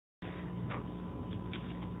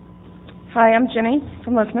Hi, I'm Ginny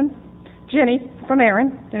from Listman. Ginny from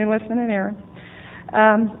ARIN, Ginny, Listman, and ARIN.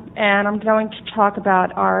 And I'm going to talk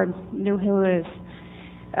about our new WHOIS.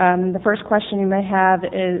 The first question you may have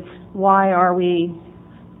is, why are we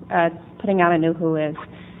putting out a new WHOIS?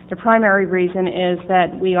 The primary reason is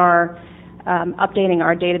that we are updating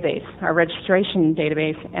our database, our registration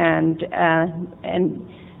database, and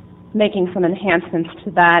making some enhancements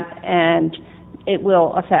to that, and it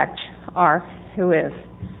will affect our WHOIS.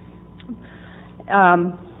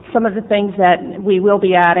 Some of the things that we will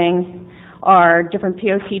be adding are different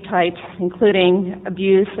POC types, including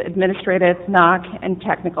abuse, administrative, NOC, and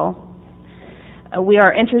technical. We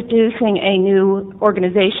are introducing a new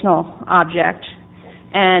organizational object,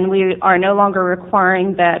 and we are no longer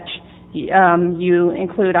requiring that you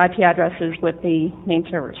include IP addresses with the name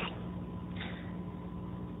servers.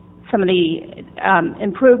 Some of the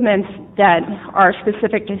improvements that are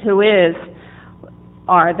specific to WHOIS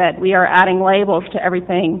are that we are adding labels to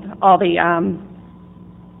everything, all the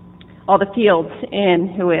fields in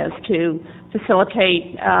WHOIS to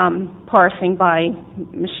facilitate parsing by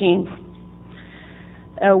machines.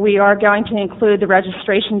 We are going to include the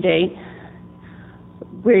registration date.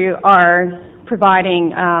 We are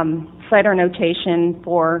providing CIDR notation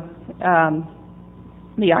for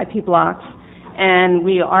the IP blocks, and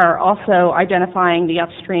we are also identifying the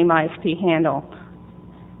upstream ISP handle.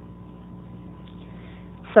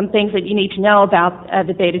 Some things that you need to know about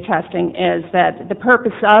the beta testing is that the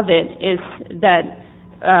purpose of it is that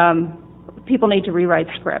people need to rewrite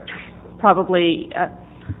scripts. Probably,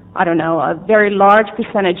 I don't know, a very large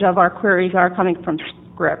percentage of our queries are coming from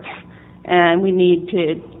scripts, and we need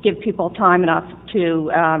to give people time enough to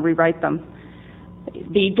rewrite them.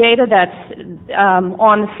 The data that's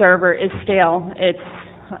on the server is stale.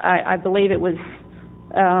 I believe it was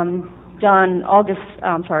done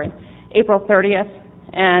April 30th.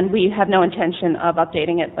 And we have no intention of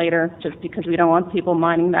updating it later, just because we don't want people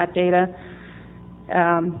mining that data.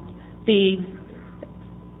 The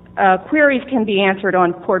queries can be answered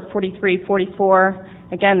on port 43, 44.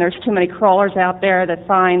 Again, there's too many crawlers out there that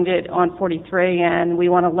find it on 43, and we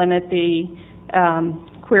want to limit the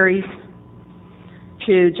queries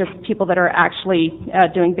to just people that are actually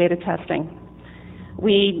doing beta testing.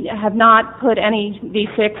 We have not put any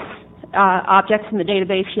V6 objects in the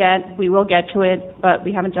database yet. We will get to it, but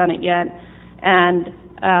we haven't done it yet. And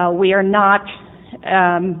we are not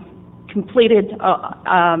completed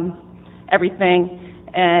everything,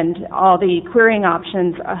 and all the querying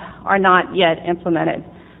options are not yet implemented.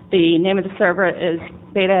 The name of the server is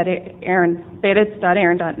beta.arin.net.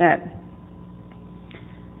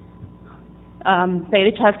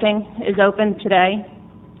 Beta testing is open today.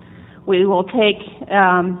 We will take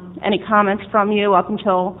any comments from you up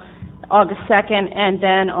until August 2nd, and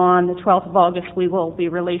then on the 12th of August we will be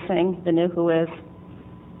releasing the new WHOIS.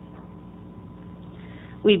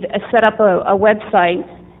 We've set up a website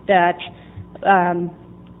that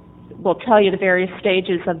will tell you the various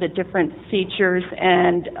stages of the different features,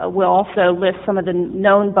 and we'll also list some of the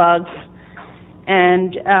known bugs,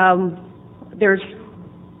 and there's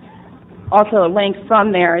also a link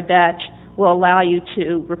from there that will allow you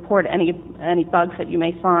to report any bugs that you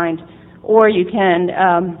may find, or you can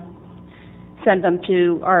send them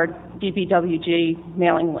to our DBWG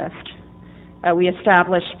mailing list. We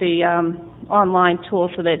established the online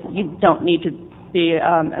tool so that you don't need to be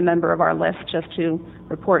a member of our list just to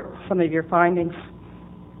report some of your findings.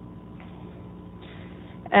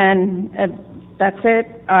 And that's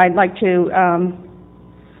it. I'd like to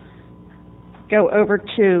go over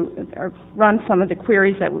to run some of the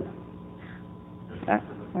queries that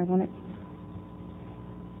I want it.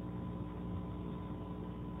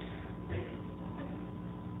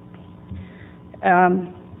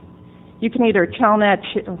 You can either telnet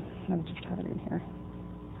to, let me just have it in here.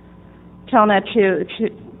 Telnet to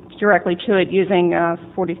directly to it using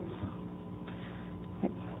 40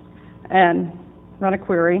 and run a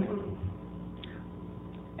query,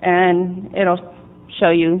 and it'll show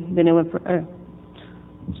you the new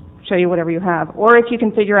show you whatever you have. Or if you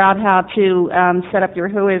can figure out how to set up your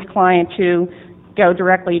WHOIS client to go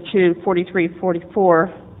directly to 4344.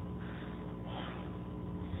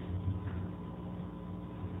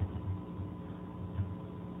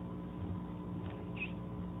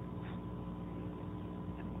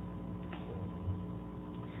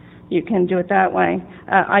 You can do it that way.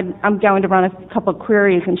 I'm going to run a couple of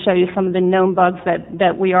queries and show you some of the known bugs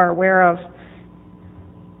that we are aware of.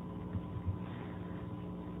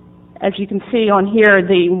 As you can see on here,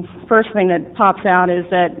 the first thing that pops out is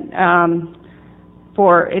that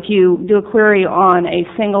if you do a query on a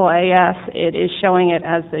single AS, it is showing it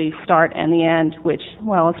as the start and the end, which,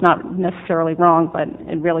 well, it's not necessarily wrong, but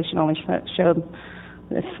it really should only show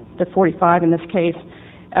the 45 in this case.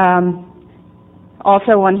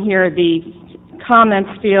 Also on here, the comments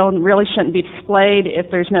field really shouldn't be displayed if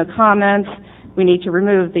there's no comments. We need to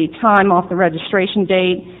remove the time off the registration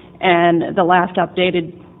date, and the last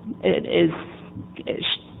updated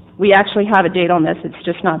we actually have a date on this, it's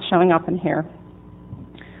just not showing up in here.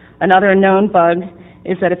 Another known bug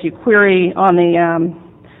is that if you query on a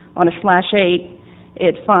 /8,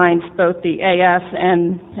 it finds both the AS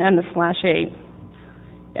and the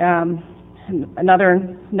 /8.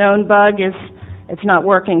 Another known bug is it's not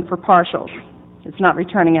working for partials. It's not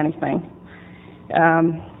returning anything.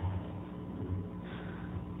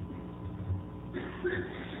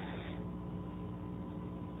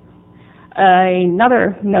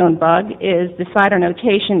 Another known bug is the CIDR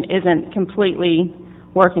notation isn't completely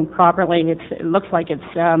working properly. It looks like it's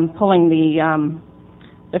pulling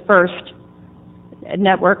the first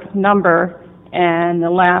network number and the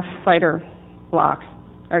last CIDR block,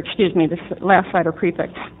 or excuse me, the last CIDR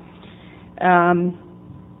prefix.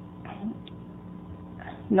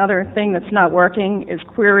 Another thing that's not working is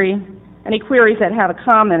any queries that have a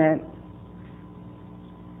COM in it.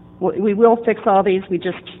 We will fix all these, we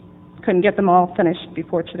just couldn't get them all finished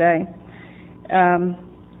before today.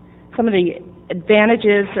 Some of the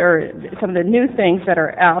advantages or some of the new things that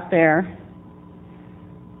are out there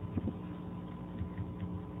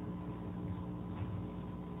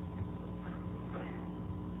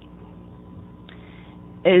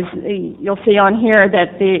is you'll see on here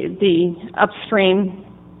that the upstream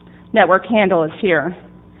network handle is here,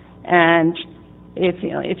 and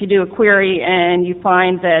if you do a query and you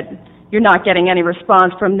find that you're not getting any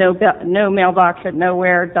response from no mailbox at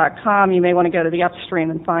nowhere.com, you may want to go to the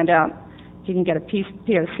upstream and find out if you can get a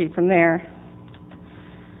POC from there.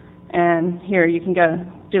 And here you can go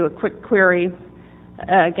do a quick query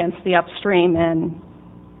against the upstream and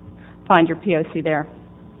find your POC there.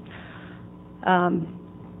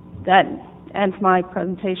 That ends my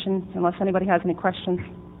presentation, unless anybody has any questions.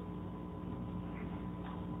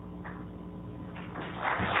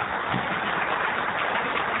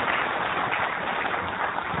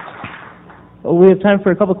 Well, we have time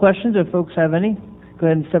for a couple questions if folks have any. Go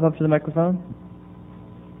ahead and step up to the microphone.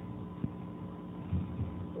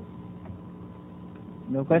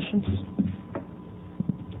 No questions?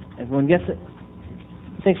 Everyone gets it?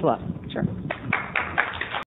 Thanks a lot. Sure.